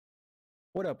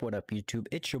What up, YouTube?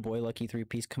 It's your boy Lucky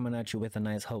 3Piece coming at you with a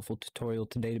nice helpful tutorial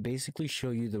today to basically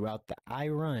show you the route that I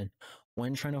run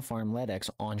when trying to farm Ledx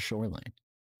on Shoreline.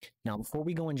 Now, before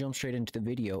we go and jump straight into the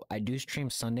video, I do stream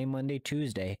Sunday, Monday,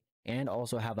 Tuesday, and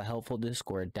also have a helpful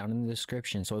Discord down in the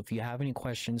description. So if you have any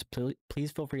questions,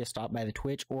 please feel free to stop by the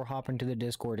Twitch or hop into the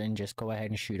Discord and just go ahead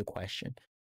and shoot a question.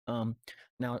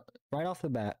 Now, right off the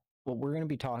bat, what we're going to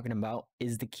be talking about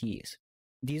is the keys.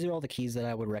 These are all the keys that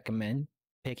I would recommend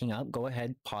picking up. Go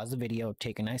ahead, pause the video,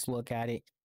 take a nice look at it,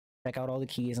 check out all the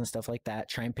keys and stuff like that.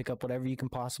 Try and pick up whatever you can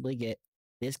possibly get.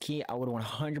 This key I would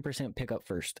 100% pick up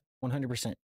first.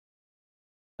 100%.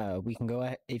 We can go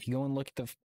ahead, if you go and look at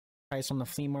the price on the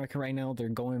flea market right now, they're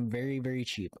going very, very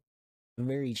cheap.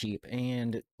 Very cheap.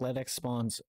 And Ledx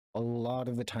spawns a lot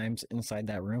of the times inside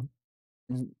that room.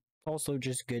 And also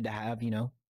just good to have, you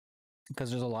know, because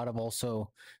there's a lot of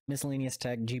also miscellaneous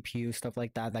tech, GPU, stuff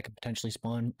like that that could potentially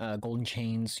spawn golden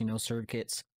chains, you know,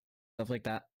 circuits, stuff like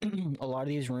that. A lot of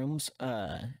these rooms,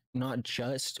 not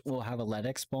just will have a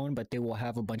Ledx spawn, but they will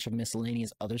have a bunch of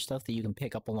miscellaneous other stuff that you can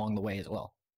pick up along the way as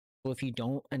well. So if you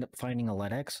don't end up finding a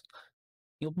Ledx,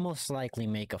 you'll most likely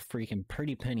make a freaking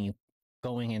pretty penny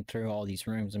going in through all these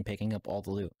rooms and picking up all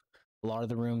the loot. A lot of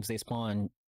the rooms, they spawn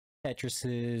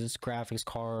Tetrises, graphics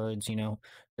cards, you know,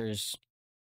 there's,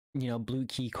 you know, blue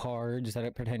key cards that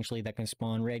that can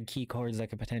spawn, red key cards that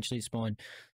could potentially spawn.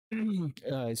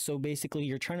 So basically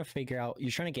you're trying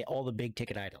to get all the big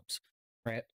ticket items,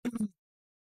 right?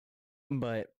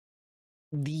 But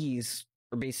these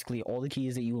are basically all the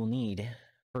keys that you will need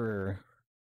for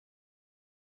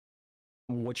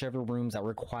whichever rooms that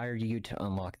require you to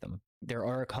unlock them. There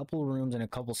are a couple rooms and a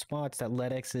couple spots that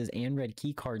Ledx's and red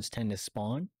key cards tend to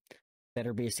spawn that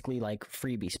are basically like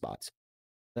freebie spots.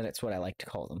 That's what I like to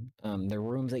call them. They're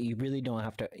rooms that you really don't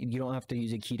have to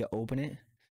use a key to open it,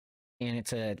 and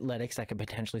it's a Ledx that could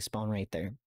potentially spawn right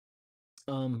there.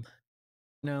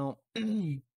 Now,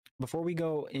 before we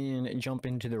go and jump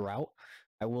into the route,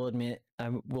 I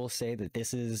will say that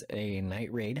this is a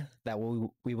night raid that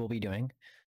we will be doing.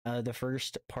 The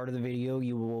first part of the video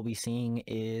you will be seeing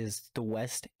is the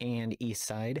west and east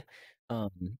side,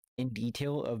 in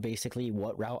detail of basically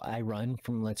what route I run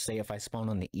from. Let's say if I spawn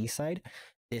on the east side,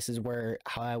 this is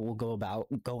how I will go about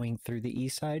going through the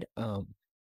east side.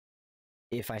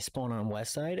 If I spawn on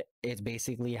west side, it's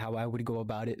basically how I would go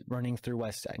about it running through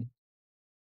west side.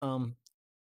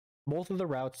 Both of the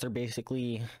routes are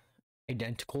basically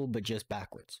identical, but just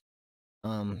backwards.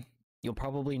 You'll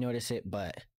probably notice it,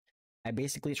 but I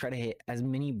basically try to hit as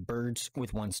many birds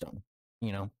with one stone,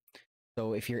 you know?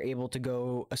 So if you're able to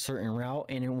go a certain route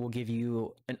and it will give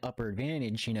you an upper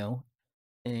advantage, you know,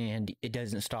 and it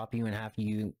doesn't stop you and have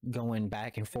you going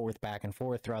back and forth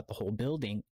throughout the whole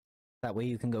building. That way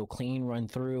you can go clean, run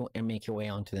through, and make your way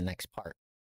on to the next part,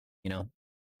 you know,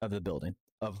 of the building,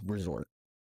 of resort.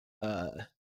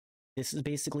 This is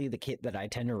basically the kit that I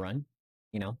tend to run,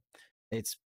 you know.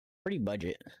 It's pretty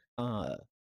budget.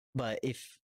 But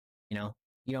if, you know,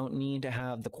 you don't need to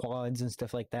have the quads and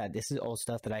stuff like that, this is all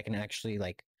stuff that I can actually,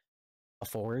 like,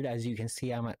 afford. As you can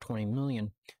see, I'm at 20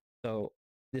 million. So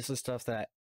this is stuff that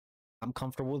I'm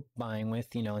comfortable with buying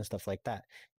with, you know, and stuff like that.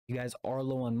 If you guys are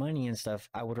low on money and stuff,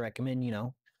 I would recommend, you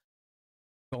know,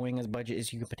 going as budget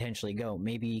as you could potentially go.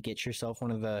 Maybe get yourself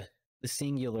one of the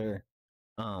singular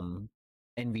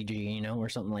NVG, you know, or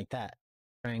something like that.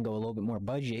 Try and go a little bit more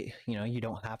budget. You know, you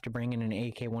don't have to bring in an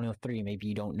AK-103. Maybe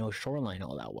you don't know Shoreline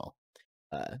all that well.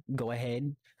 Go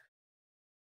ahead,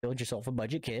 build yourself a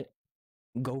budget kit,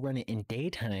 go run it in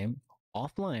daytime,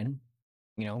 offline,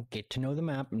 you know, get to know the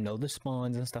map, know the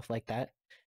spawns and stuff like that.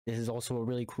 This is also a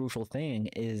really crucial thing,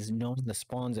 is knowing the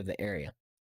spawns of the area.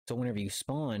 So whenever you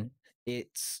spawn,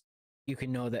 you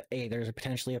can know that, hey, there's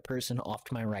potentially a person off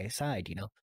to my right side, you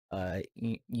know.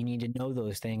 You need to know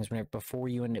those things before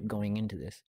you end up going into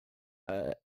this.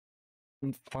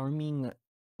 Farming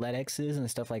Ledx's and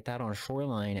stuff like that on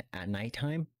Shoreline at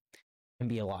nighttime can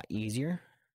be a lot easier,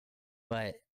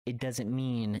 but it doesn't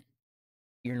mean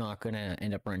you're not going to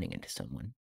end up running into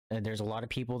someone. There's a lot of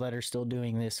people that are still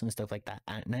doing this and stuff like that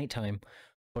at nighttime,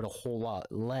 but a whole lot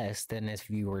less than if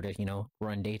you were to, you know,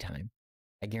 run daytime.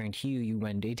 I guarantee you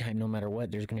run daytime, no matter what,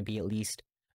 there's going to be at least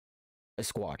a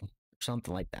squad,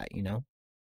 something like that, you know?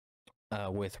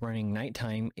 With running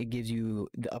nighttime, it gives you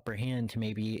the upper hand to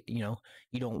maybe, you know,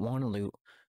 you don't want to loot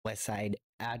west side,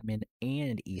 admin,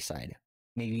 and east side.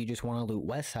 Maybe you just want to loot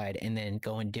west side and then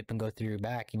go and dip and go through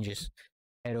back and just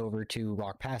head over to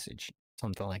Rock Passage,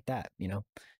 something like that, you know?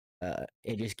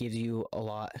 It just gives you a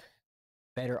lot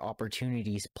better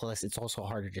opportunities. Plus, it's also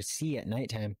harder to see at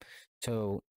nighttime.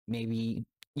 So maybe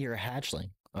you're a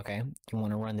hatchling, okay? You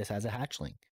want to run this as a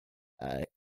hatchling. uh,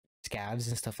 scavs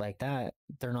and stuff like that,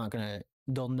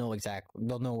 they'll know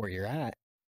where you're at.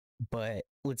 But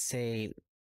let's say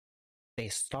they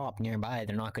stop nearby,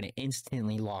 they're not going to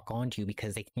instantly lock onto you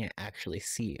because they can't actually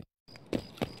see you.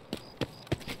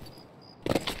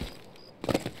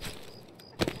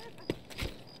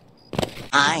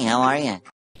 Hi, how are you?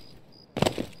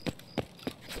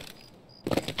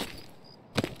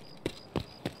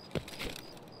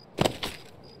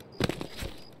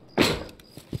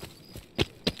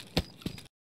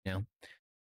 You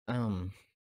know,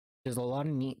 there's a lot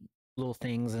of neat little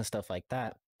things and stuff like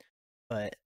that.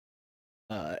 But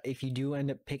if you do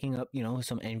end up picking up,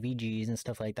 some NVGs and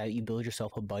stuff like that, you build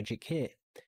yourself a budget kit.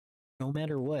 No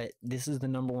matter what, this is the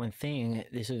number one thing.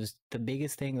 This is the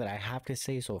biggest thing that I have to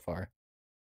say so far.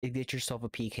 Is get yourself a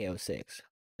PKO6.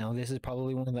 Now, this is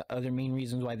probably one of the other main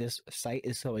reasons why this site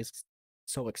is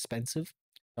so expensive.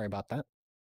 Sorry about that.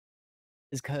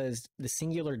 Is because the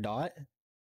singular dot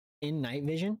in night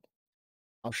vision,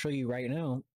 I'll show you right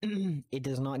now, it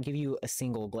does not give you a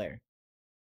single glare.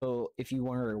 So if you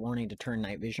were wanting to turn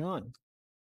night vision on,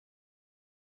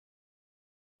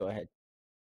 go ahead.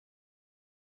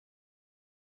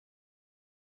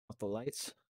 Off the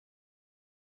lights.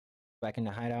 Back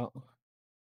into hideout.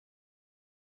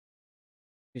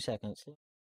 2 seconds.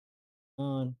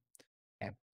 On.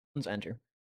 Okay, let's enter.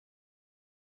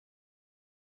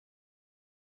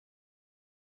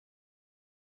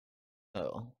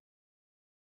 So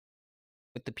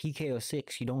with the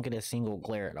PKO6, you don't get a single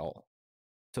glare at all.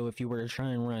 So if you were to try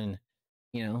and run,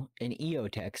 an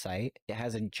EOTech site, it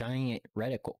has a giant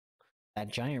reticle.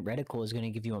 That giant reticle is going to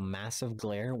give you a massive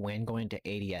glare when going to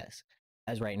ADS.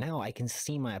 As right now, I can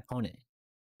see my opponent.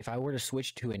 If I were to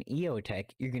switch to an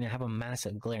EOTech, you're going to have a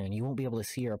massive glare and you won't be able to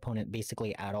see your opponent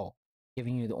basically at all.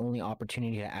 Giving you the only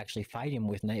opportunity to actually fight him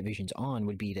with night visions on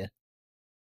would be to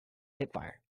hip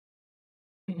fire.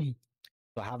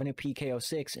 So having a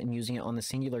PKO6 and using it on the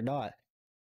singular dot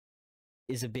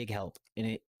is a big help,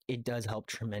 and it does help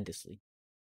tremendously.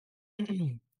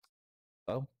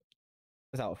 So,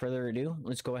 without further ado,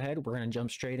 let's go ahead. We're going to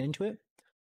jump straight into it.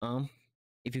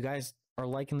 If you guys are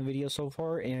liking the video so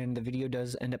far and the video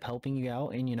does end up helping you out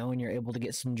and and you're able to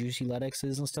get some juicy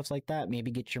Ledx's and stuff like that, maybe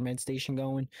get your med station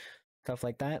going, stuff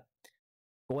like that,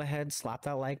 go ahead, slap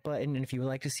that like button. And if you would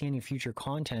like to see any future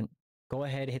content, go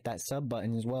ahead, hit that sub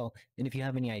button as well. And if you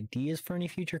have any ideas for any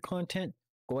future content,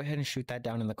 go ahead and shoot that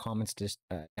down in the comments just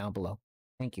down below.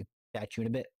 Thank you. Catch you in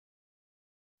a bit.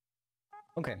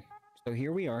 Okay, so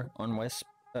here we are on west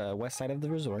side of the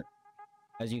resort.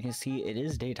 As you can see, it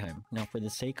is daytime. Now, for the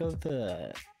sake of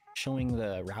showing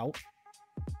the route,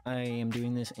 I am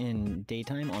doing this in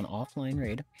daytime on offline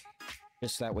raid.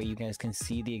 Just that way you guys can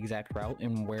see the exact route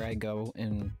and where I go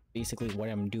and basically what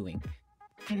I'm doing.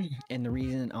 And the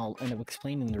reason, I'll end up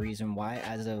explaining the reason why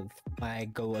as of I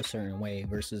go a certain way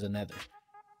versus another.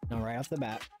 Now, right off the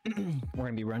bat, we're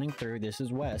going to be running through. This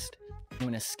is west. I'm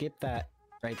going to skip that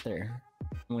right there.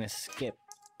 I'm going to skip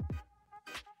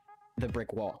the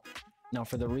brick wall. Now,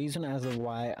 for the reason as of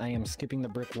why I am skipping the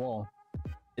brick wall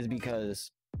is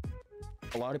because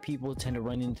a lot of people tend to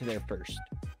run into there first.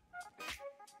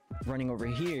 Running over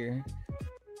here,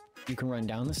 you can run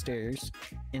down the stairs,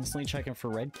 instantly checking for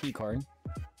red key card.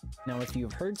 Now, if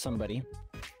you've heard somebody,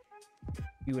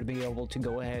 you would be able to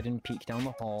go ahead and peek down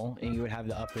the hall and you would have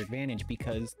the upper advantage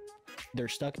because they're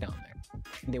stuck down there.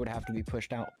 They would have to be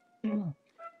pushed out.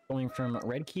 Going from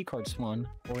red key card spawn,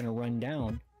 we're going to run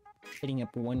down, hitting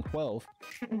up 112.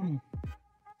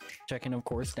 Checking, of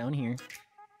course, down here.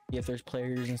 If there's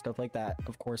players and stuff like that,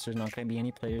 of course, there's not going to be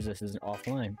any players. This is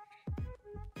offline.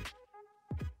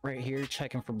 Right here,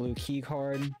 checking for blue key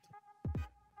card.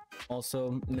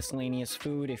 Also, miscellaneous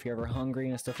food. If you're ever hungry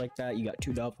and stuff like that, you got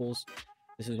 2 duffels.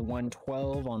 This is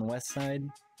 112 on west side.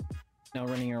 Now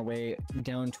running our way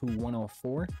down to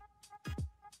 104.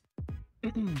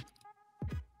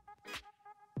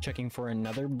 Checking for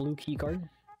another blue key card.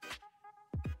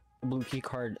 The blue key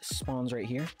card spawns right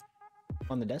here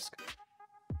on the desk,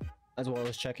 as well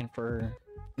as checking for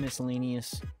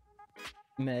miscellaneous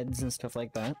meds and stuff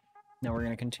like that. Now we're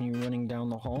going to continue running down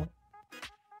the hall.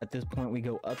 At this point, we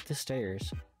go up the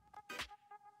stairs,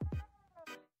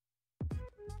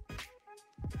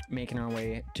 making our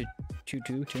way to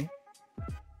 222,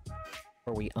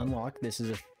 where we unlock. This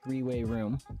is a 3-way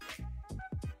room,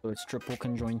 so it's triple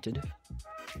conjointed.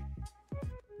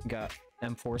 Got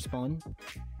M4 spawn,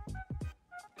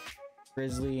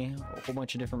 Grizzly, a whole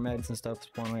bunch of different meds and stuff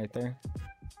spawn right there,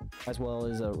 as well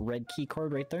as a red key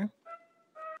card right there.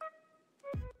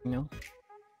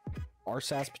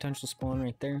 RSAS potential spawn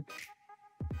right there.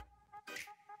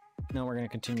 Now we're going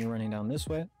to continue running down this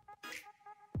way.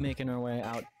 Making our way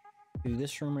out to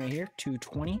this room right here,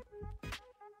 220.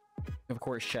 Of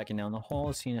course, checking down the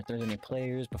hall, seeing if there's any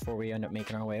players before we end up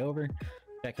making our way over.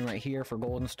 Checking right here for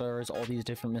golden stars, all these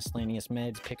different miscellaneous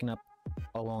meds, picking up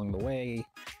along the way.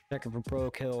 Checking for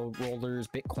pro kill, rollers,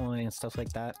 Bitcoin, stuff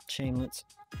like that, chainlets.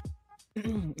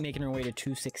 Making our way to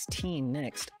 216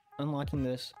 next, unlocking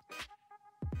this,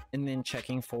 and then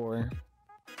checking for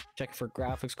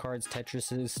graphics cards,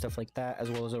 Tetrises, stuff like that, as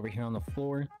well as over here on the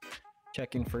floor.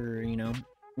 Checking for, you know,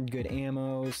 good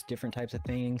ammos, different types of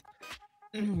things.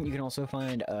 You can also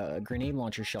find grenade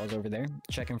launcher shells over there.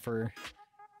 Checking for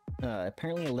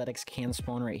apparently a Ledx can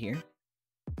spawn right here,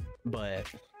 but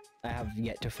I have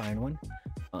yet to find one.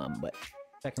 But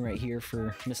checking right here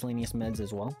for miscellaneous meds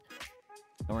as well.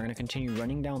 And we're going to continue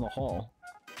running down the hall.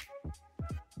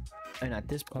 And at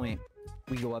this point,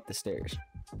 we go up the stairs.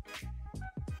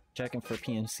 Checking for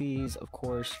PMCs, of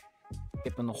course.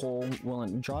 Skipping the hole, well,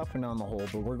 dropping down the hole,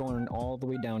 but we're going all the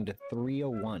way down to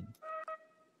 301.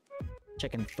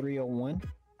 Checking 301.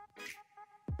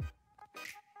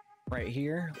 Right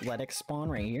here, Ledx spawn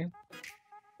right here.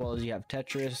 As well as you have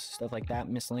Tetris, stuff like that,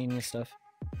 miscellaneous stuff.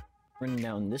 Running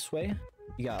down this way,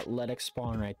 you got Ledx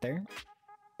spawn right there.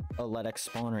 A Ledx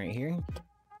spawn right here.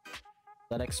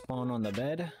 Ledx spawn on the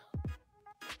bed.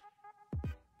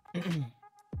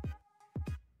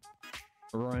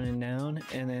 Running down,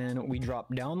 and then we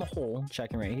drop down the hole,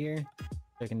 checking right here.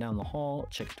 Checking down the hall,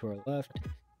 checking to our left.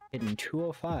 Hitting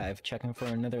 205, checking for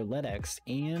another Ledx,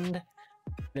 and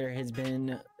there has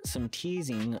been some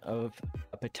teasing of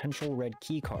a potential red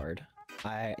key card.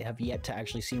 I have yet to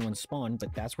actually see one spawn,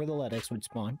 but that's where the Ledx would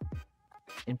spawn.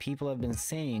 And people have been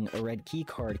saying a red key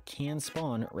card can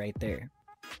spawn right there.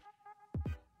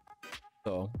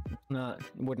 So,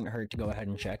 wouldn't hurt to go ahead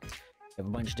and check. We have a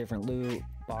bunch of different loot,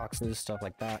 boxes, stuff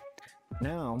like that.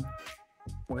 Now,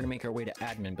 we're gonna make our way to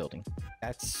admin building.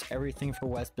 That's everything for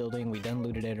West building. We done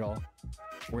looted it all.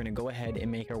 We're gonna go ahead and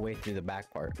make our way through the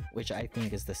back part, which I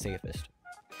think is the safest.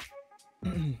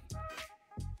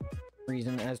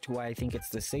 Reason as to why I think it's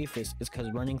the safest is because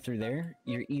running through there,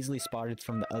 you're easily spotted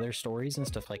from the other stories and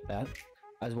stuff like that,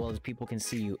 as well as people can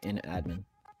see you in admin.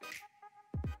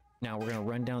 Now we're gonna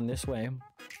run down this way,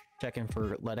 checking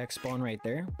for Ledx spawn right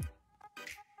there.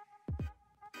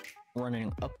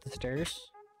 Running up the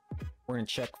stairs, we're gonna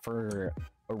check for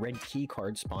a red key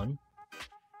card spawn.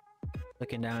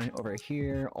 Looking down over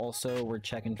here, also we're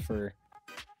checking for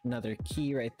another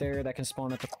key right there that can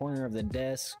spawn at the corner of the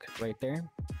desk right there.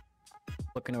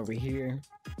 Looking over here,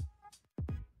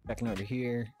 checking over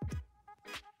here,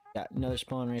 got another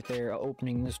spawn right there,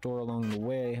 opening this door along the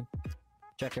way,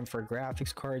 checking for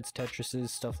graphics cards, Tetrises,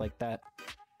 stuff like that.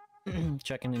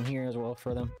 Checking in here as well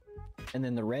for them. And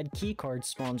then the red key card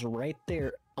spawns right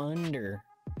there under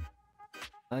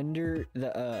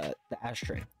the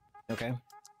ashtray. Okay,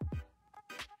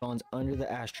 spawns under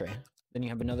the ashtray. Then you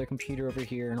have another computer over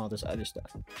here and all this other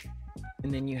stuff.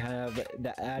 And then you have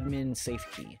the admin safe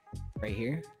key right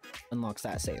here, unlocks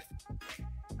that safe.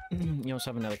 You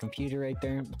also have another computer right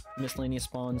there, miscellaneous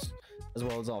spawns, as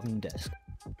well as off the desk.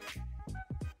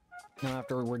 Now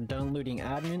after we're done looting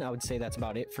admin, I would say that's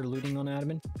about it for looting on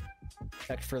admin.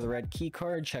 Checked for the red key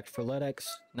card, checked for Ledx.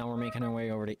 Now we're making our way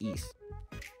over to east.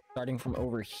 Starting from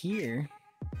over here,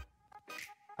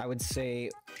 I would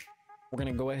say we're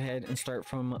gonna go ahead and start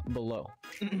from below.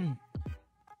 Gonna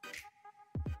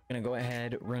go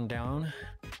ahead, run down,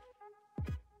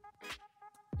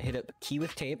 hit up key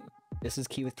with tape. This is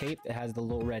key with tape. It has the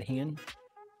little red hand.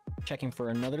 Checking for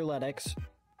another Ledx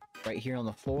right here on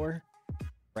the floor,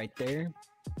 right there.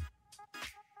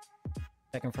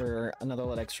 Checking for another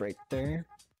Ledx right there.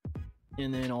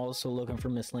 And then also looking for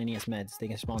miscellaneous meds. They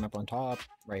can spawn up on top,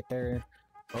 right there,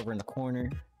 over in the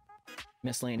corner.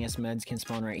 Miscellaneous meds can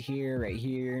spawn right here,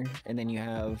 and then you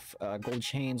have gold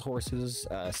chains, horses,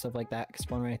 stuff like that can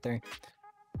spawn right there.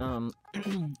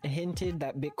 Hinted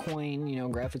that Bitcoin, you know,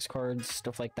 graphics cards,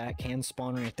 stuff like that can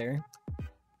spawn right there.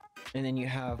 And then you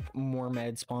have more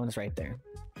med spawns right there.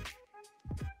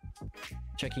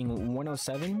 Checking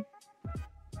 107.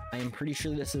 I am pretty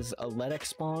sure this is a Ledx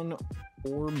spawn,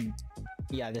 or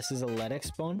yeah, this is a Ledx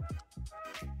spawn.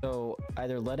 So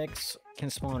either Ledx can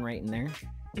spawn right in there.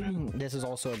 This is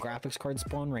also a graphics card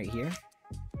spawn right here.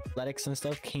 Ledx and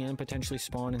stuff can potentially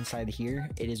spawn inside here.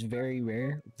 It is very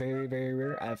rare, very, very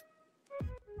rare. I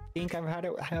think I've had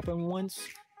it happen once.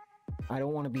 I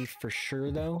don't want to be for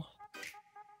sure though.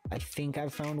 I think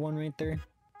I've found one right there.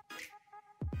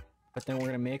 But then we're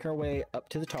gonna make our way up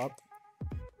to the top.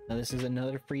 Now this is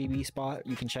another freebie spot.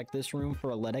 You can check this room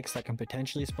for a Ledx that can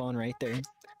potentially spawn right there.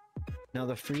 Now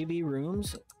the freebie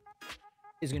rooms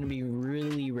is going to be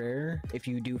really rare if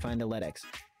you do find a Ledx.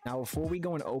 Now, before we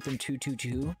go and open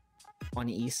 222 on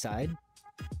the east side,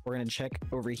 we're going to check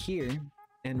over here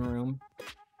in room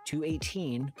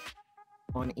 218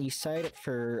 on east side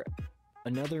for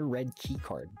another red key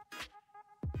card,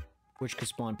 which could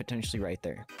spawn potentially right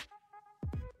there.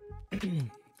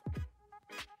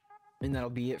 And that'll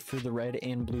be it for the red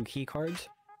and blue key cards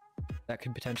that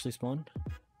could potentially spawn.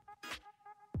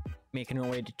 Making our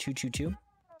way to 222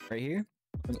 right here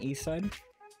on the east side.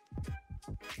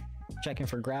 Checking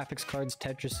for graphics cards,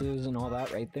 Tetrises, and all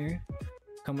that right there.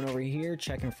 Coming over here,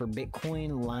 checking for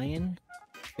Bitcoin, Lion.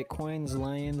 Bitcoins,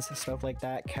 lions, stuff like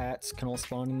that. Cats can all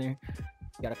spawn in there.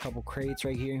 Got a couple crates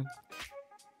right here.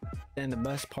 Then the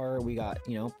best part, we got,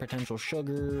 you know, potential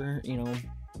sugar, you know,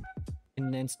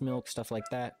 condensed milk, stuff like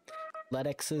that.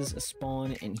 Ledx's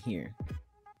spawn in here.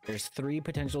 There's 3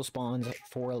 potential spawns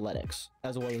for a Ledx,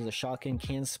 as well as a shotgun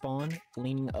can spawn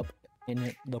leaning up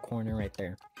in the corner right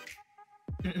there.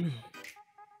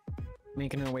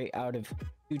 Making our way out of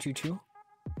 222.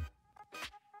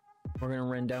 We're gonna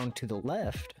run down to the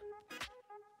left.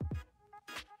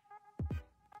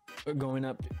 Going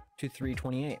up to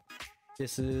 328.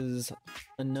 This is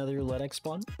another Ledx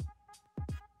spawn.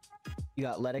 You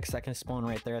got Ledx that can spawn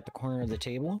right there at the corner of the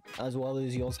table, as well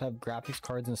as you also have graphics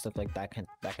cards and stuff like that can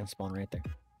spawn right there.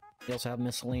 You also have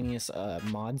miscellaneous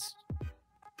mods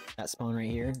that spawn right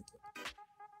here.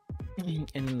 And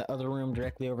in the other room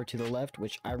directly over to the left,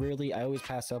 which I always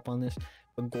pass up on this,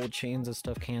 but gold chains and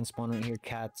stuff can spawn right here,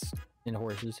 cats and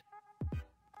horses.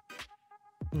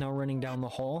 Now running down the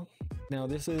hall. Now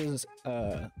this is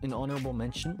an honorable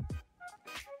mention,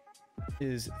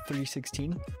 is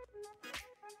 316.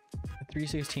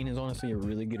 316 is honestly a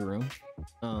really good room.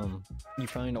 You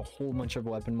find a whole bunch of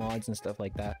weapon mods and stuff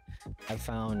like that. I've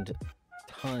found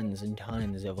tons and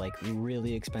tons of like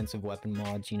really expensive weapon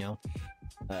mods, you know.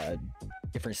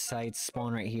 Different sites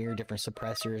spawn right here, different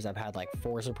suppressors. I've had like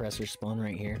 4 suppressors spawn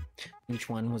right here. Each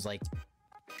one was like,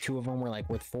 2 of them were like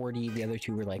worth 40, the other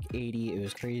 2 were like 80. It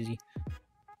was crazy.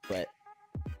 But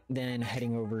then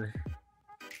heading over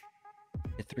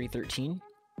to 313,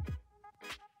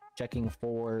 checking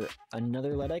for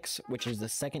another Ledx, which is the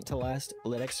second to last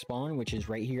Ledx spawn, which is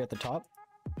right here at the top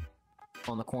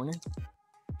on the corner.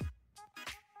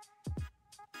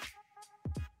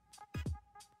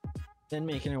 Then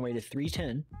making our way to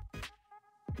 310.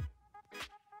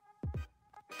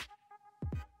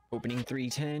 Opening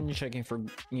 310, checking for,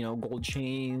 you know, gold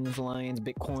chains, lions,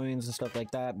 bitcoins, and stuff like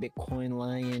that. Bitcoin,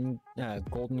 lion,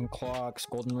 golden clocks,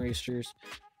 golden roosters.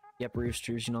 Yep,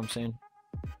 roosters, you know what I'm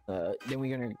saying? Then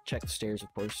we're gonna check the stairs,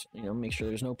 of course. You know, make sure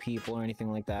there's no people or anything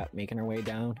like that. Making our way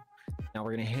down. Now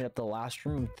we're gonna hit up the last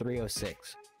room,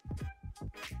 306.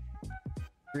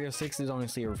 306 is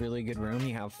honestly a really good room.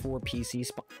 You have 4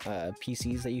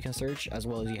 PCs that you can search, as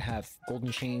well as you have golden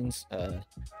chains,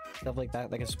 stuff like that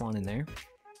can spawn in there.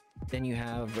 Then you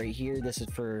have right here, this is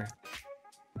for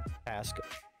task.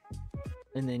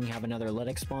 And then you have another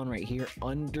Ledx spawn right here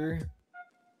under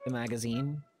the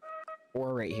magazine,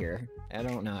 or right here. I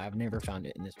don't know, I've never found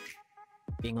it in this,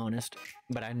 being honest,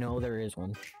 but I know there is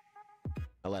one.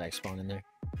 A Ledx spawn in there.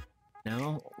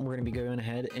 Now we're gonna be going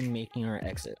ahead and making our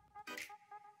exit.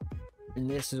 And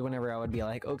this is whenever I would be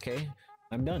like, okay,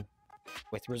 I'm done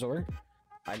with resort.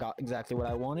 I got exactly what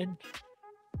I wanted.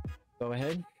 Go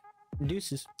ahead,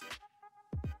 deuces.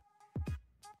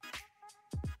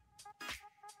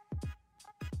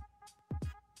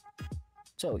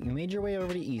 So you made your way over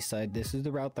to the east side. This is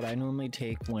the route that I normally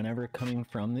take whenever coming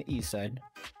from the east side.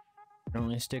 I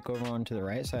normally stick over onto the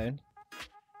right side.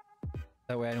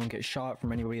 That way I don't get shot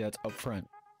from anybody that's up front.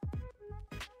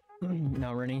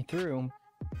 Now running through,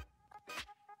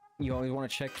 you always want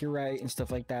to check your right and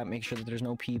stuff like that. Make sure that there's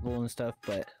no people and stuff,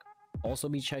 but also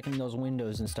be checking those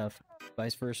windows and stuff.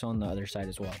 Vice versa on the other side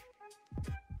as well.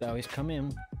 So always come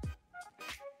in,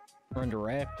 run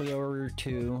directly over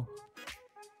to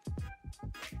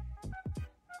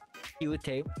key with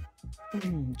tape.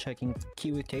 Checking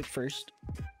key with tape first.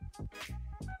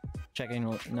 Checking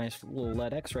a nice little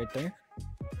Ledx right there.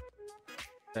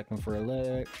 Checking for a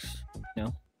Ledx.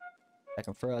 No.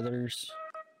 Checking for others.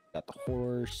 Got the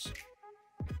horse.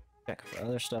 Checking for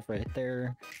other stuff right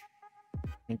there.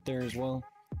 Right there as well.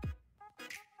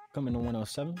 Coming to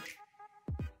 107.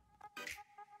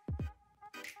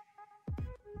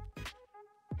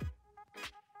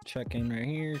 Checking right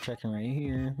here. Checking right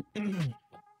here.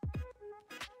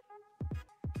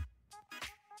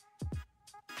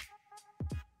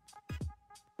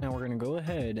 Now we're gonna go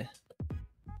ahead,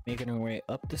 making our way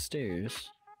up the stairs,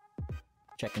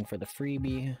 checking for the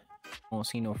freebie. Won't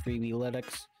see no freebie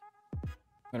Ledx.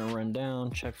 Gonna run down,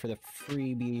 check for the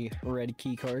freebie red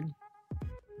key card.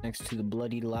 next to the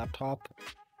bloodied laptop.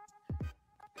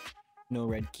 No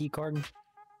red key card.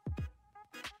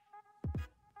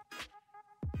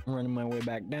 Running my way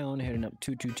back down, heading up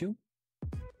 222.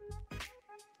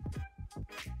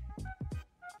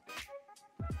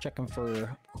 Checking for,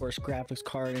 of course, graphics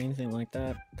card, anything like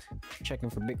that. Checking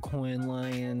for Bitcoin,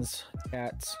 lions,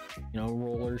 cats, you know,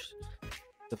 rollers,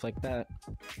 stuff like that.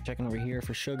 Checking over here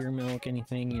for sugar, milk,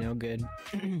 anything, you know, good.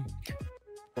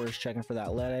 Of course, checking for that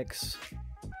Ledx.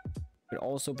 Could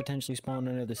also potentially spawn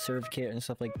under the serve kit and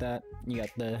stuff like that. You got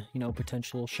the, you know,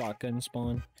 potential shotgun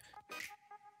spawn.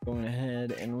 Going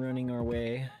ahead and running our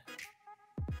way,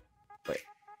 but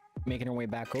making our way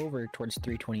back over towards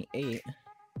 328.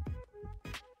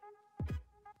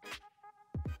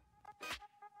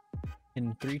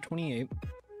 In 328,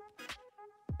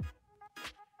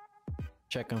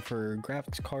 checking for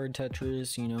graphics card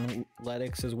Tetris, you know,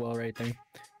 Ledx as well right there.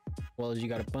 As well as you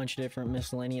got a bunch of different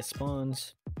miscellaneous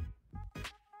spawns.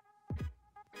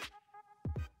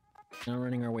 Now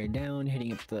running our way down,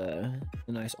 hitting up the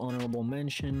nice honorable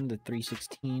mention, the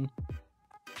 316.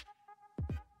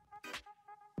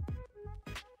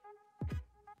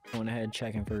 Going ahead,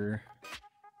 checking for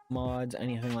mods,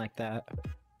 anything like that.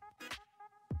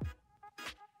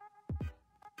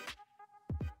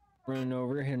 Running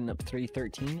over, hitting up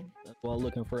 313, as well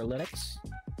looking for a Ledx.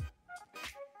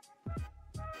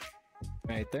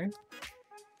 Right there.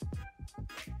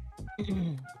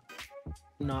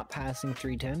 Not passing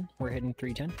 310, we're hitting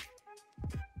 310.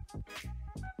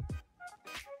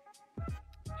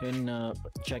 Hitting up,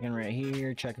 checking right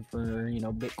here, checking for, you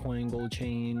know, Bitcoin, gold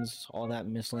chains, all that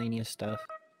miscellaneous stuff.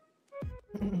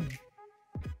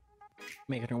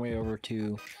 Making our way over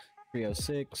to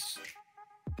 306.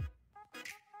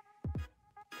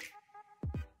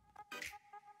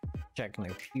 Checking the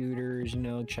computers, you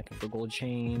know, checking for gold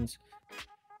chains.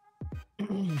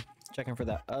 Checking for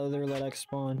that other Ledx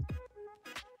spawn.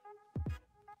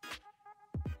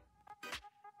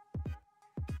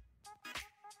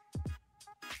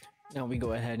 Now we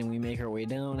go ahead and we make our way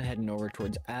down, heading over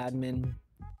towards admin.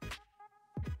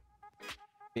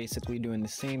 Basically doing the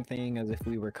same thing as if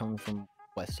we were coming from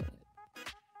west side.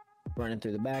 Running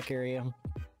through the back area.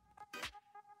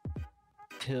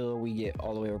 Till we get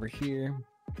all the way over here.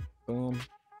 Boom.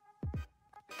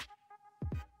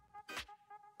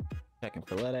 Checking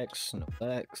for Ledx, no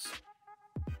Ledx.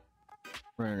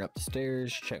 Running up the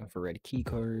stairs, checking for red key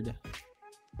card.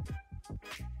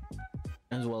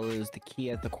 As well as the key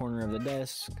at the corner of the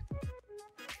desk.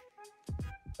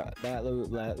 Got that loop,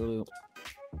 that loop.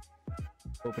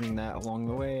 Opening that along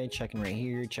the way, checking right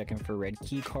here, checking for red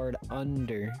key card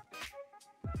under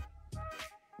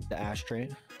the ashtray.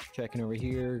 Checking over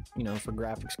here, you know, for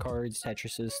graphics cards,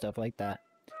 Tetrises, stuff like that.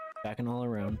 Checking all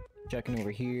around. Checking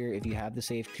over here, if you have the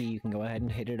safe key, you can go ahead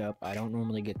and hit it up. I don't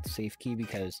normally get the safe key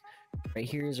because right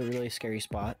here is a really scary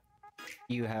spot.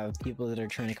 You have people that are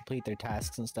trying to complete their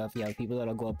tasks and stuff. You have people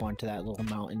that'll go up onto that little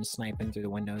mountain sniping through the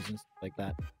windows and stuff like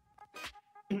that.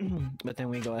 But then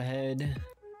we go ahead,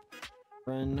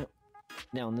 run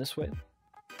down this way.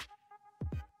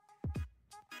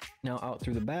 Now out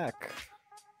through the back.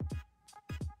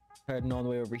 Heading all the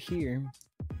way over here.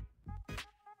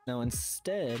 Now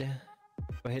instead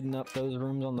of hitting up those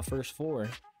rooms on the first floor,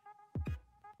 I'm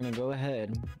gonna go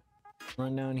ahead,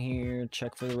 run down here,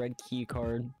 check for the red key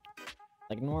card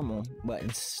like normal, but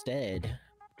instead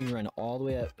we run all the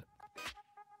way up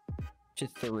to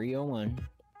 301.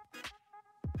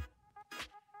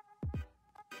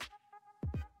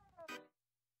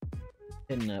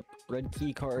 Hitting up red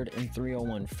key card and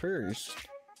 301 first.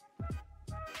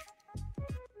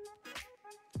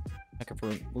 Checking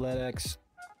for Ledx,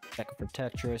 checking for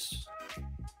Tetris,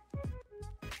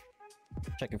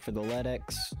 checking for the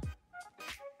Ledx,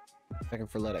 checking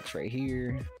for Ledx right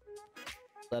here,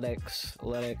 Ledx,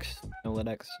 no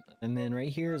Ledx, and then right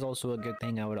here is also a good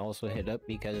thing I would also hit up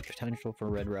because of potential for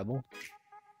Red Rebel.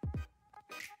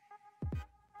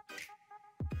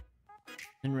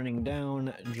 And running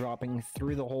down, dropping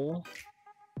through the hole,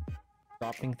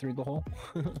 heading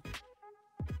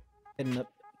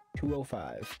up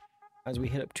 205. As we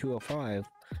hit up 205,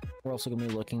 we're also going to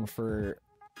be looking for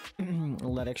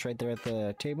Ledx right there at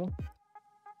the table.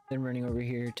 Then running over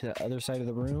here to the other side of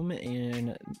the room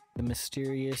and the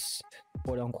mysterious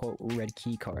quote-unquote red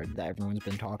key card that everyone's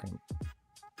been talking about.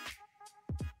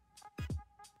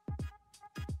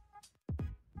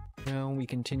 Now we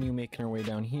continue making our way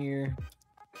down here.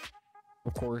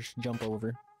 Of course, jump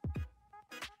over.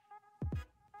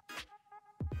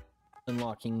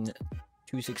 Unlocking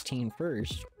 216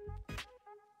 first.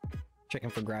 Checking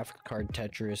for graphics card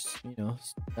Tetris, you know,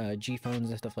 G phones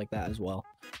and stuff like that as well.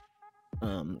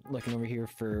 Looking over here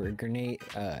for grenade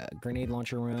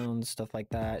launcher rounds, stuff like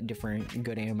that, different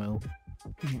good ammo,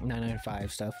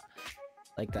 995 stuff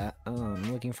like that.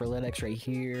 Looking for Ledx right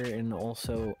here, and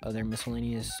also other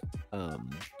miscellaneous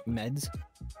meds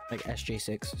like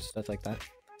SJ6, stuff like that.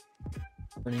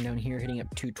 Running down here, hitting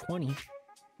up 220.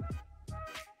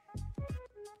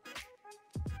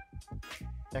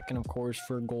 Checking, of course,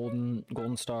 for golden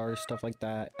stars, stuff like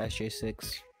that,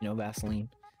 SJ6, you know, Vaseline.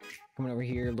 Coming over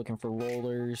here, looking for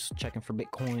rollers, checking for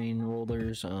Bitcoin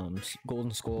rollers,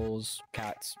 golden skulls,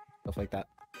 cats, stuff like that.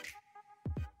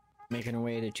 Making our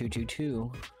way to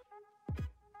 222.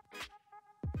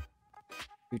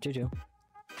 222.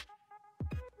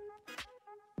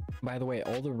 By the way,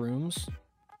 all the rooms,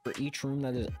 for each room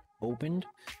that is opened,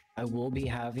 I will be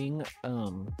having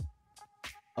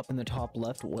up in the top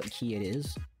left what key it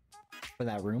is for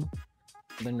that room.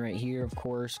 Then right here, of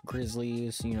course,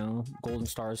 grizzlies, you know, golden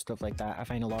stars, stuff like that. I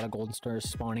find a lot of golden stars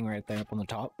spawning right there up on the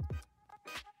top.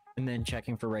 And then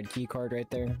checking for red key card right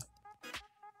there.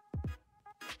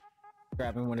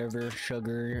 Grabbing whatever,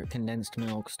 sugar, condensed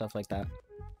milk, stuff like that.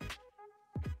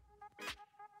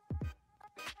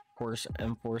 Of course,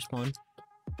 M4 spawn.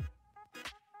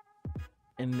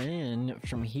 And then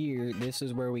from here, this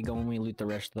is where we go and we loot the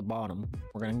rest of the bottom.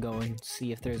 We're gonna go and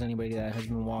see if there's anybody that has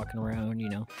been walking around, you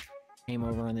know. Came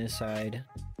over on this side,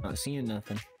 not seeing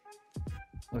nothing.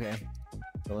 Okay,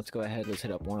 so let's go ahead, let's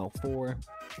hit up 104.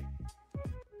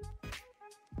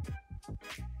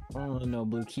 Oh, no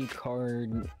blue key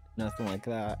card, nothing like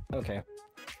that. Okay,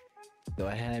 go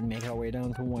ahead, make our way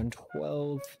down to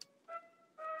 112.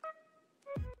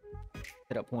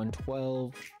 Hit up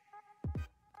 112.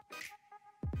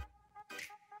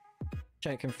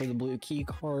 Checking for the blue key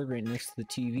card right next to the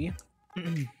TV.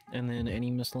 And then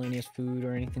any miscellaneous food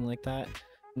or anything like that.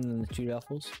 And then the 2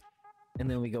 duffels. And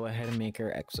then we go ahead and make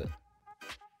our exit.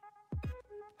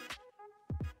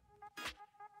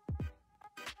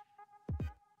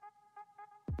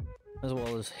 As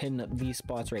well as hitting up these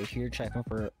spots right here, checking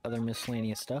for other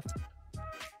miscellaneous stuff.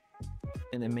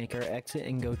 And then make our exit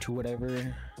and go to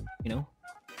whatever, you know,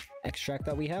 extract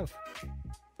that we have.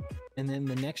 And then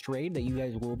the next raid that you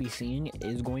guys will be seeing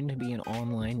is going to be an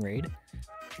online raid.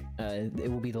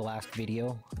 It will be the last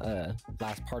video,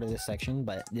 last part of this section,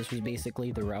 but this was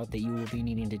basically the route that you will be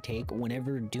needing to take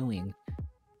whenever doing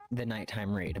the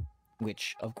nighttime raid,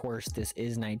 which of course this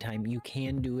is nighttime. You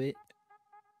can do it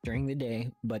during the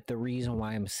day, but the reason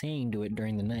why I'm saying do it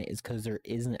during the night is because there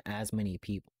isn't as many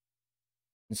people.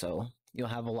 And so you'll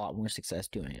have a lot more success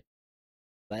doing it.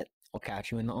 But I'll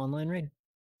catch you in the online raid.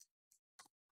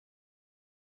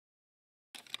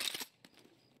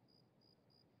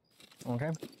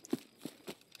 Okay.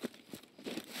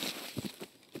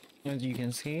 As you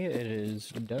can see, it is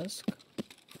dusk,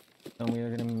 and we are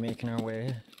going to be making our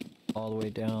way all the way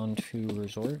down to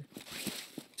Resort,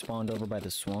 spawned over by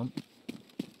the swamp.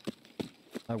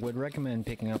 I would recommend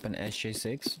picking up an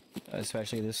SJ6,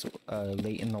 especially this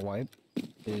late in the wipe.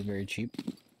 It is very cheap.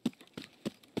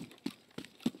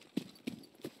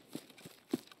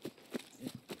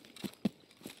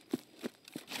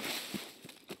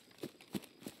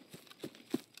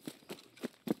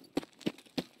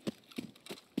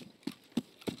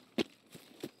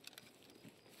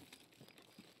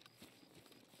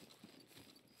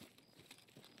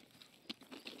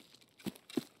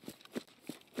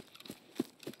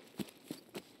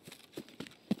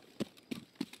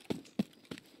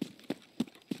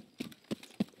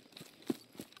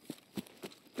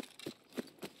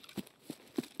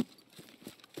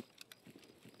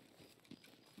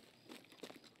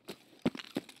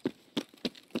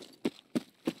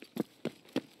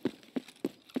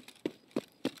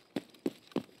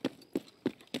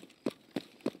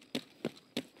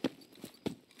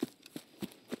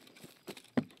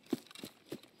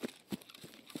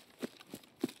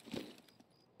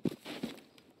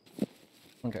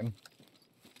 Okay.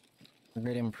 We're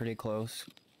getting pretty close.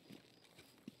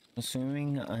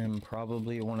 Assuming I'm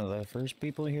probably one of the first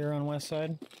people here on West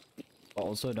Side.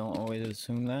 Also, don't always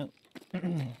assume that.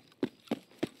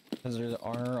 Because there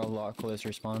are a lot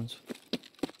closer spawns.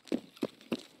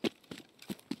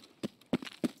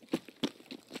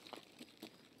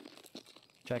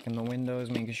 Checking the windows,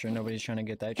 making sure nobody's trying to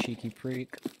get that cheeky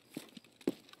freak.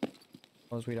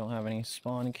 Suppose we don't have any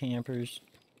spawn campers.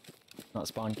 Not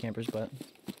spawn campers, but,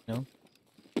 you know.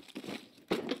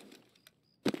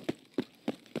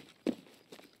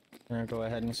 We're gonna go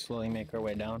ahead and slowly make our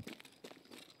way down.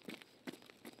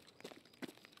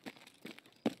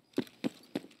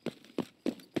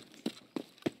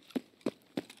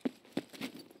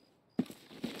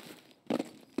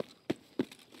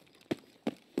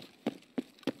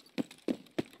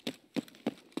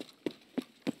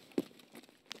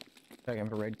 Checking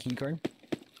for red key card.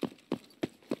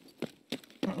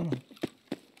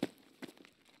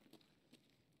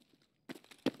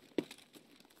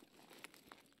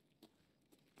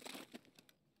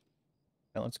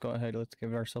 Now let's go ahead, let's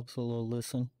give ourselves a little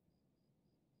listen.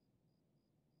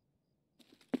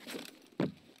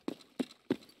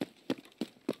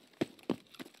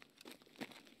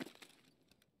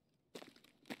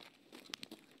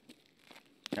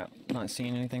 Yeah, not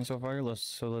seeing anything so far.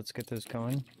 Let's get this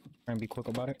going. Try and be quick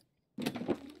about it.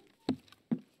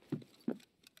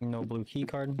 No blue key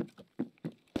card.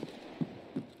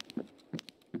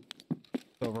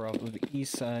 Over off of the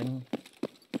east side.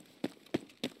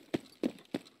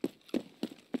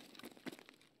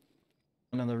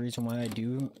 Another reason why I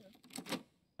do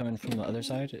come in from the other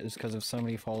side is because if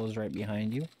somebody follows right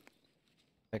behind you.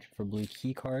 Check for blue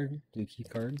key card. Blue key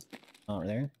card. Not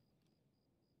there.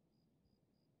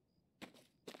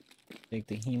 Take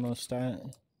the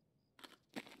hemostat.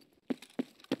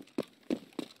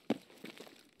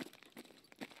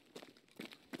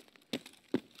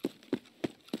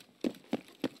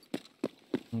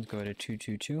 Let's go to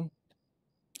 222.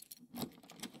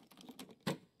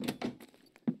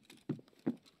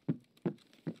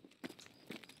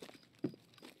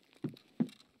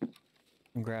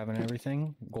 I'm grabbing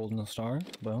everything. Golden star.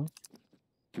 Boom.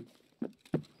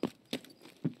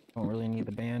 Don't really need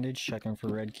the bandage. Checking for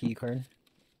red key card.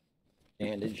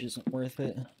 Bandage isn't worth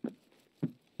it.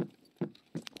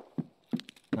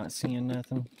 Not seeing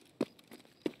nothing.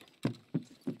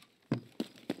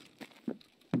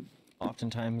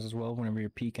 Oftentimes as well, whenever you're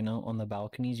peeking out on the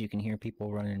balconies, you can hear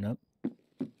people running up.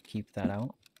 Keep that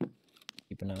out.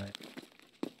 Keep an eye.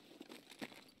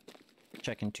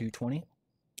 Checking 220.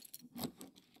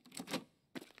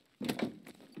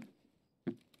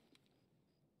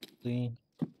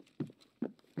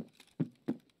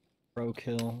 Pro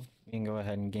kill. You can go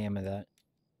ahead and gamma that.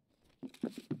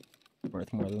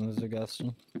 Worth more than the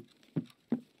Augustin.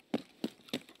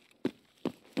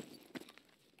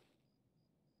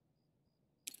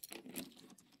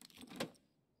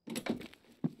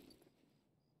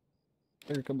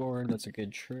 Circuit board, that's a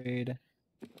good trade.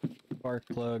 Spark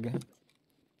plug.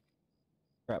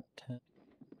 Trap 10.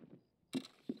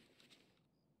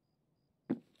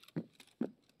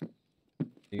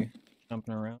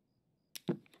 Jumping around.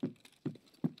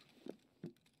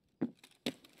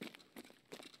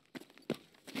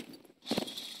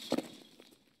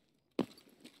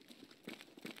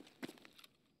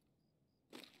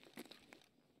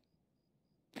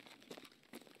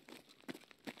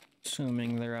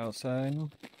 Assuming they're outside.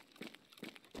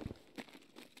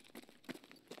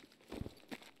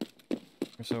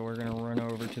 So we're gonna run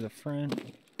over to the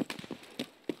front.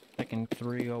 Second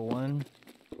 301.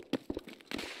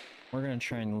 We're gonna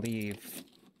try and leave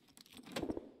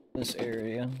this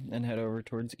area and head over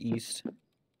towards east.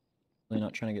 Really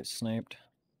not trying to get sniped.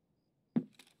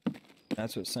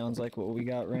 That's what sounds like what we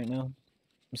got right now.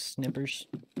 Some snippers.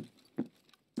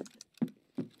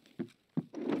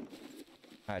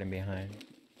 Hiding behind.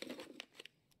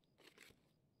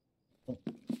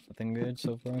 Nothing good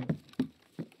so far.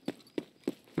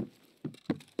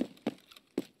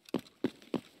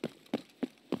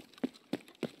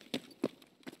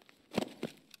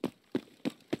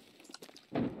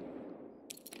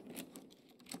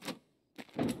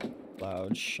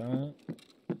 Loud shot.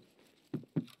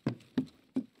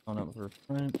 On up for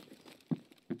front.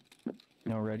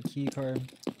 No red key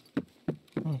card.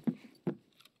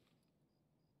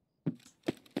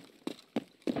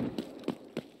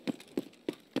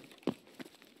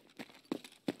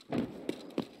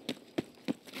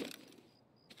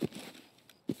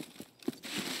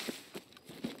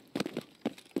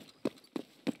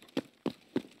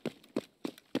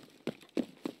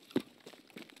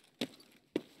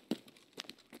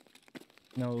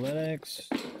 No Ledx.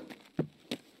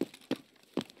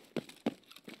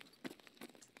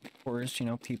 Of course, you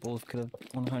know, people could have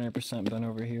 100% been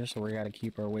over here, so we gotta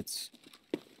keep our wits.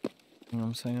 You know what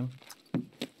I'm saying?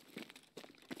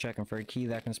 Checking for a key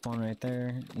that can spawn right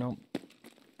there. Nope.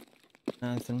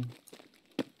 Nothing.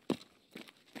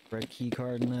 Red key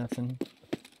card, nothing.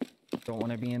 Don't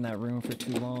want to be in that room for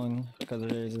too long, because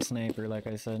there is a sniper, like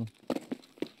I said.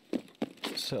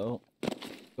 So,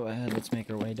 go ahead, let's make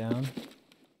our way down.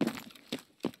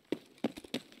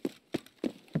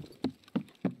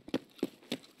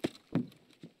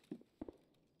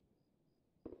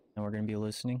 And we're going to be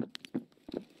listening.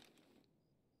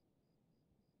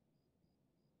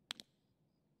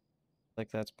 Like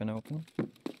that's been open.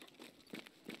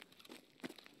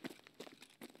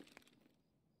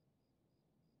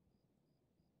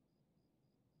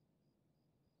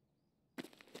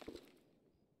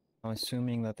 I'm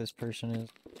assuming that this person is,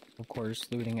 of course,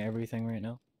 looting everything right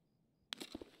now.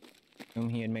 Assume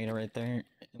he had made it right there,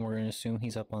 and we're gonna assume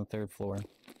he's up on 3rd floor.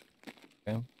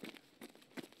 Okay.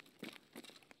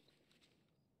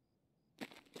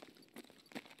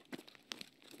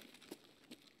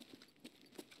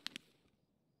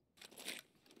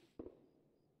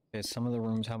 Okay, some of the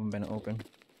rooms haven't been open.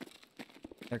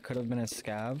 There could have been a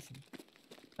scav.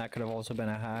 That could have also been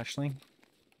a hashling.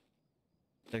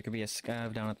 There could be a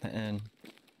scav down at the end.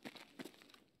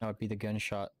 That would be the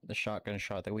gunshot, the shotgun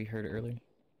shot that we heard earlier.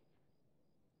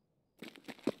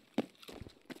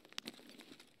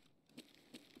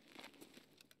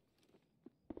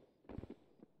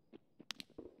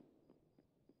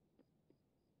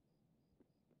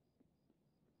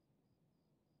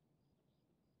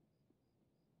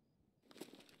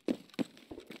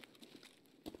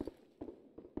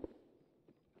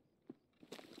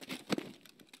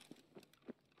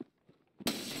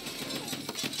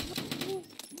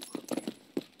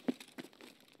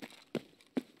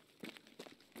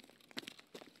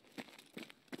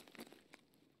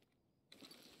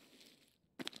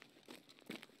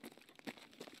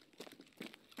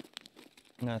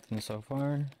 Nothing so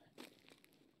far.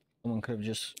 Someone could have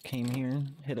just came here,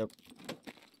 hit up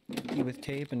you with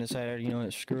tape, and decided, you know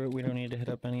what, screw it, we don't need to hit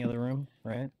up any other room,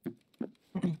 right?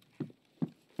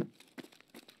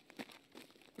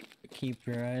 Keep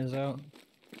your eyes out.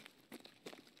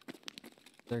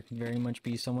 There could very much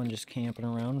be someone just camping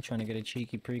around, trying to get a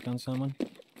cheeky peek on someone.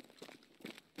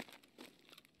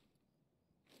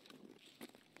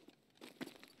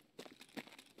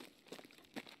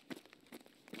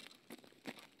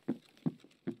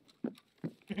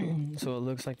 So it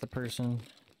looks like the person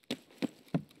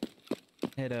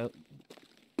hit up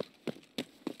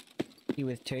you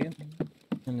with tape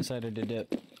and decided to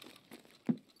dip.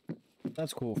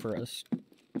 That's cool for us.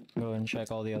 Go ahead and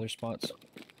check all the other spots.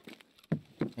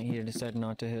 And he decided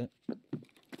not to hit.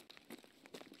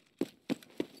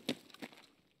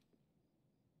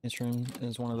 This room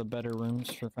is one of the better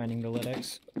rooms for finding the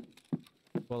Ledx.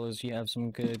 As well as you have some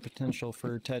good potential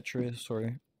for Tetris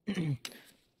or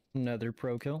another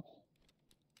pro kill.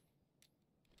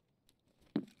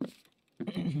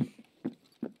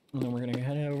 And then we're gonna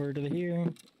head over to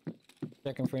here,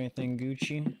 checking for anything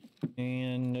Gucci,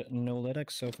 and no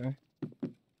Ledx so far.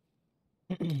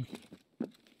 Let's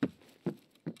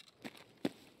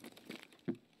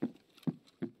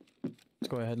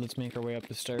go ahead, let's make our way up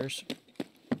the stairs.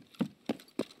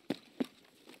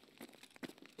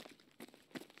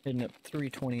 Heading up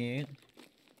 328.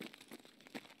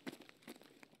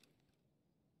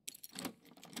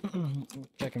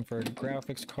 Checking for a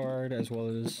graphics card as well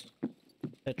as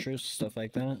Tetris, stuff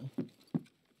like that.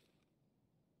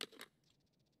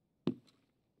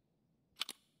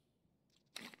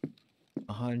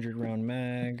 A 100-round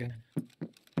mag.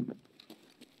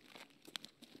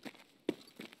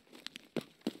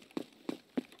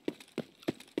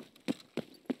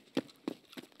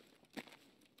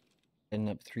 Heading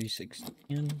up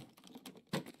 316.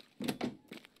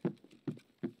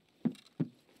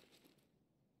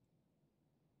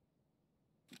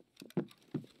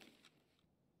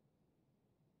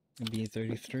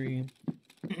 B33.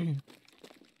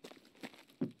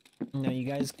 Now you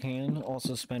guys can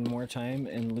also spend more time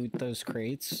and loot those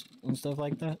crates and stuff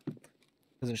like that,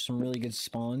 because there's some really good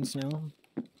spawns now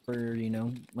for, you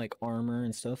know, like armor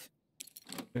and stuff.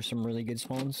 There's some really good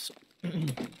spawns.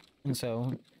 And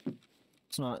so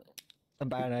it's not a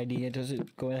bad idea to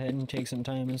go ahead and take some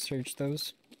time and search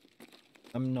those.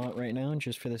 I'm not right now,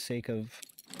 just for the sake of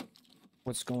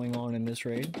what's going on in this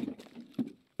raid.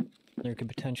 There could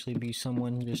potentially be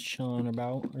someone just chilling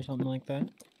about or something like that.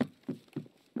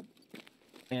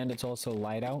 And it's also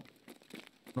light out.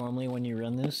 Normally when you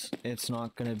run this, it's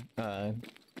not gonna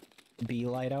be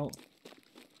light out.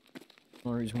 The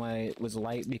only reason why it was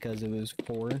light because it was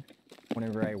 4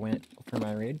 whenever I went for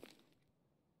my raid.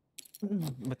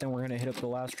 But then we're gonna hit up the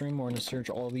last room, we're gonna search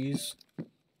all these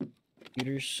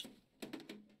computers.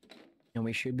 And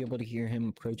we should be able to hear him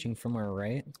approaching from our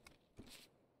right.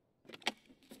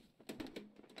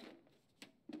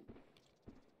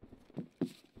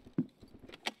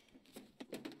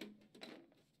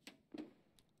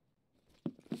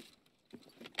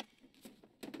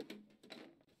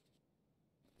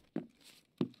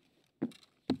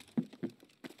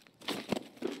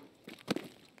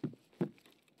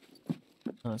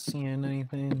 Not seeing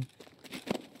anything.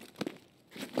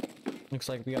 Looks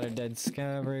like we got a dead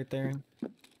scav right there.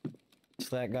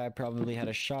 So that guy probably had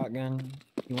a shotgun.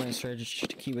 He went and searched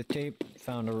to key with tape,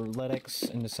 found a Ledx,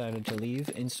 and decided to leave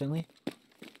instantly.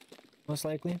 Most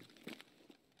likely.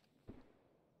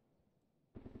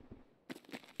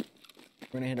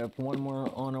 We're gonna hit up one more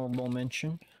honorable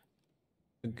mention.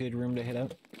 A good room to hit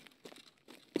up.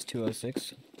 It's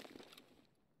 206.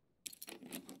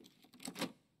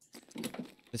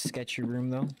 The sketchy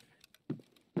room though.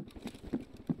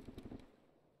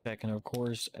 Checking, of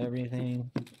course,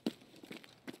 everything.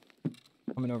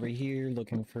 Coming over here,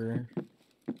 looking for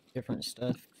different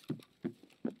stuff.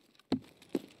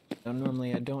 Now,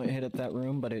 normally I don't hit up that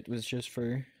room, but it was just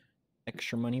for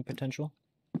extra money potential.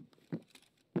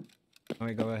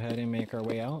 We go ahead and make our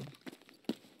way out.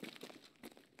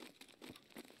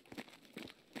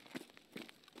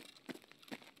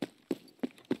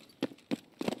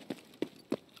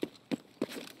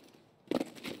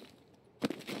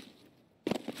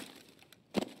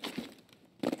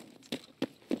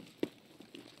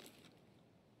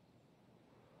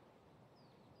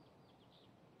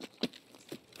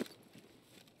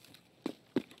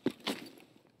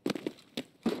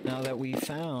 Now that we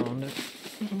found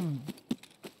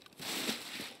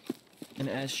an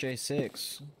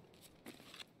SJ6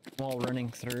 while running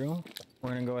through, we're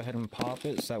gonna go ahead and pop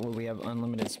it so that way we have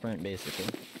unlimited sprint basically.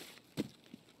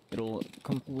 It'll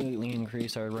completely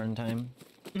increase our runtime.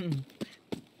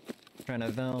 Trying to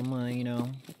Velma, you know,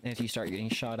 if you start getting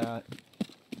shot at,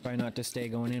 try not to stay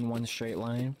going in one straight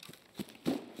line.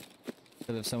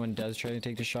 Because if someone does try to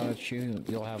take the shot at you,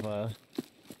 you'll have a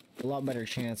lot better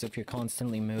chance if you're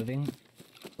constantly moving.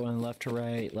 Going left to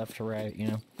right, you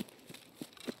know.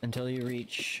 Until you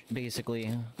reach,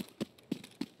 basically,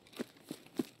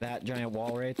 that giant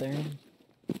wall right there.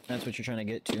 That's what you're trying to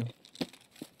get to.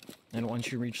 And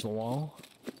once you reach the wall,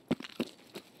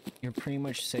 you're pretty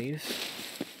much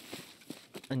safe.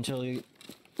 Until you...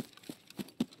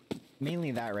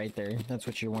 Mainly that right there. That's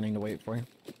what you're wanting to wait for.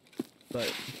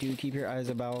 But do keep your eyes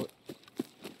about,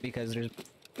 because there's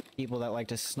people that like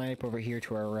to snipe over here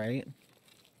to our right.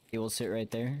 They will sit right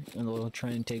there and they'll try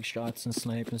and take shots and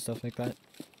snipe and stuff like that.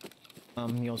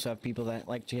 You also have people that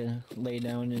like to lay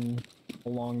down and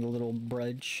along the little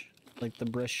bridge, like the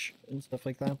brush and stuff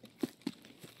like that.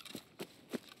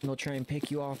 They'll try and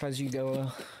pick you off as you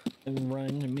go and run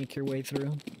and make your way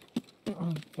through.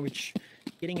 Which,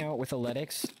 getting out with a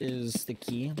Ledx is the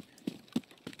key.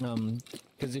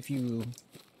 Because if you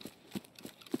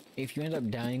end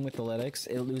up dying with the Ledx,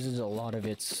 it loses a lot of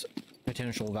its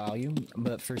potential value.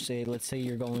 But for let's say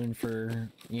you're going for,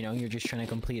 you know, you're just trying to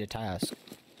complete a task.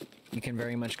 You can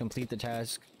very much complete the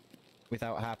task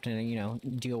without having to, you know,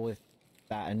 deal with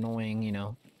that annoying, you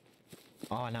know,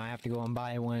 oh, now I have to go and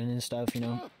buy one and stuff, you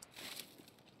know.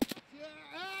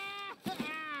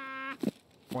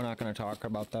 We're not going to talk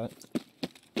about that.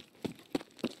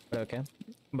 But okay.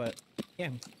 But,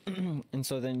 yeah. And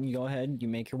so then you go ahead, you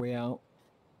make your way out.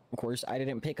 Of course, I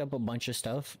didn't pick up a bunch of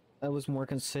stuff. I was more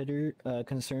concerned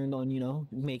on, you know,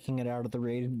 making it out of the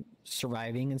raid,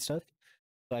 surviving and stuff.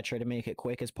 So I try to make it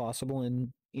quick as possible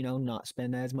and, you know, not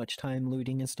spend as much time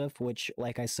looting and stuff, which,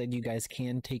 like I said, you guys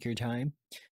can take your time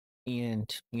and,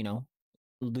 you know,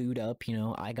 loot up. You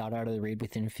know, I got out of the raid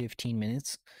within 15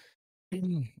 minutes.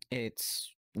 It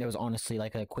was honestly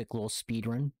like a quick little speed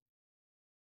run.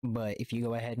 But if you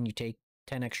go ahead and you take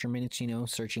 10 extra minutes, you know,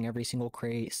 searching every single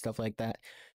crate, stuff like that,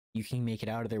 you can make it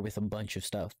out of there with a bunch of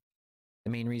stuff.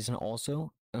 The main reason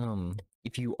also,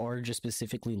 if you are just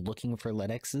specifically looking for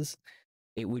Ledx's,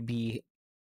 it would be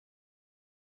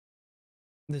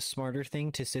the smarter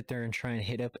thing to sit there and try and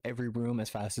hit up every room as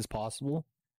fast as possible.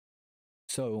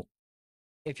 So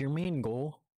if your main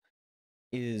goal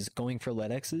is going for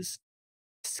Ledx's,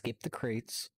 skip the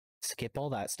crates, skip all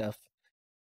that stuff,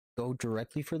 go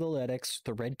directly for the Ledx,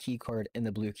 the red key card, and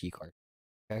the blue key card.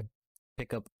 Okay?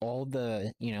 Pick up all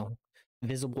the, you know,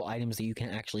 visible items that you can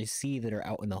actually see that are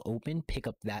out in the open. Pick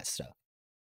up that stuff.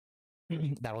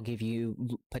 That'll give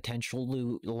you potential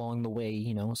loot along the way,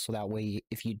 you know, so that way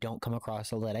if you don't come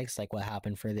across a Ledx like what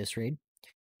happened for this raid,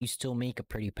 you still make a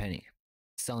pretty penny.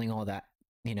 Selling all that,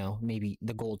 you know, maybe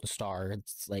the golden star,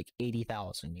 it's like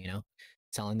 80,000, you know.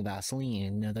 Selling the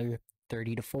Vaseline, another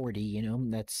 30 to 40, you know,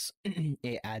 that's,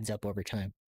 it adds up over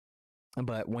time.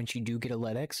 But once you do get a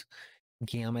Ledx,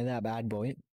 gamma that bad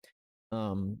boy.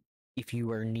 If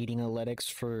you are needing a Ledx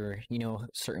for, you know,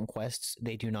 certain quests,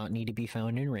 they do not need to be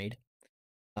found in raid.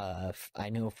 I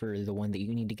know for the one that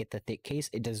you need to get the thick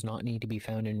case, it does not need to be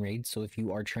found in raid. So if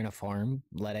you are trying to farm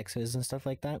Ledx's and stuff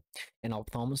like that, and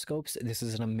ophthalmoscopes, this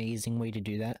is an amazing way to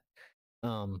do that.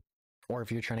 Or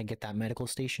if you're trying to get that medical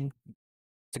station,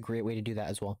 it's a great way to do that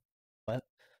as well. But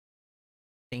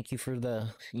thank you for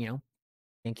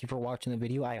thank you for watching the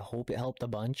video. I hope it helped a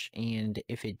bunch. And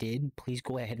if it did, please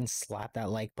go ahead and slap that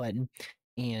like button.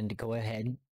 And go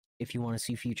ahead, if you want to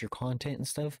see future content and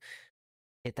stuff,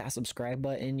 hit that subscribe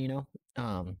button, you know.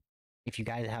 If you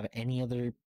guys have any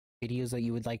other videos that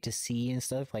you would like to see and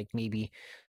stuff, like maybe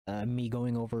me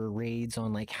going over raids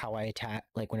on like how I attack,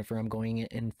 like whenever I'm going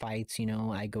in fights, you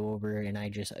know, I go over and I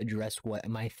just address what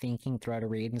am I thinking throughout a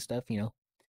raid and stuff, you know,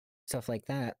 stuff like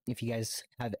that. If you guys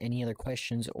have any other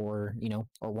questions or, you know,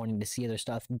 or wanting to see other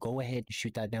stuff, go ahead and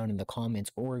shoot that down in the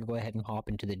comments, or go ahead and hop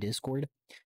into the Discord,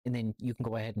 and then you can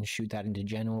go ahead and shoot that into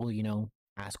general, you know,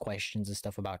 ask questions and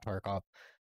stuff about Tarkov.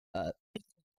 Uh,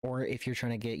 or if you're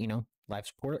trying to get, you know, live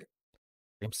support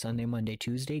from Sunday, Monday,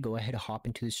 Tuesday, go ahead and hop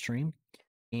into the stream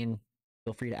and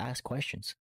feel free to ask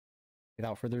questions.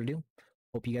 Without further ado,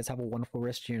 hope you guys have a wonderful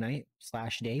rest of your night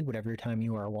 / day, whatever time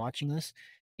you are watching this,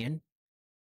 and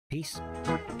peace.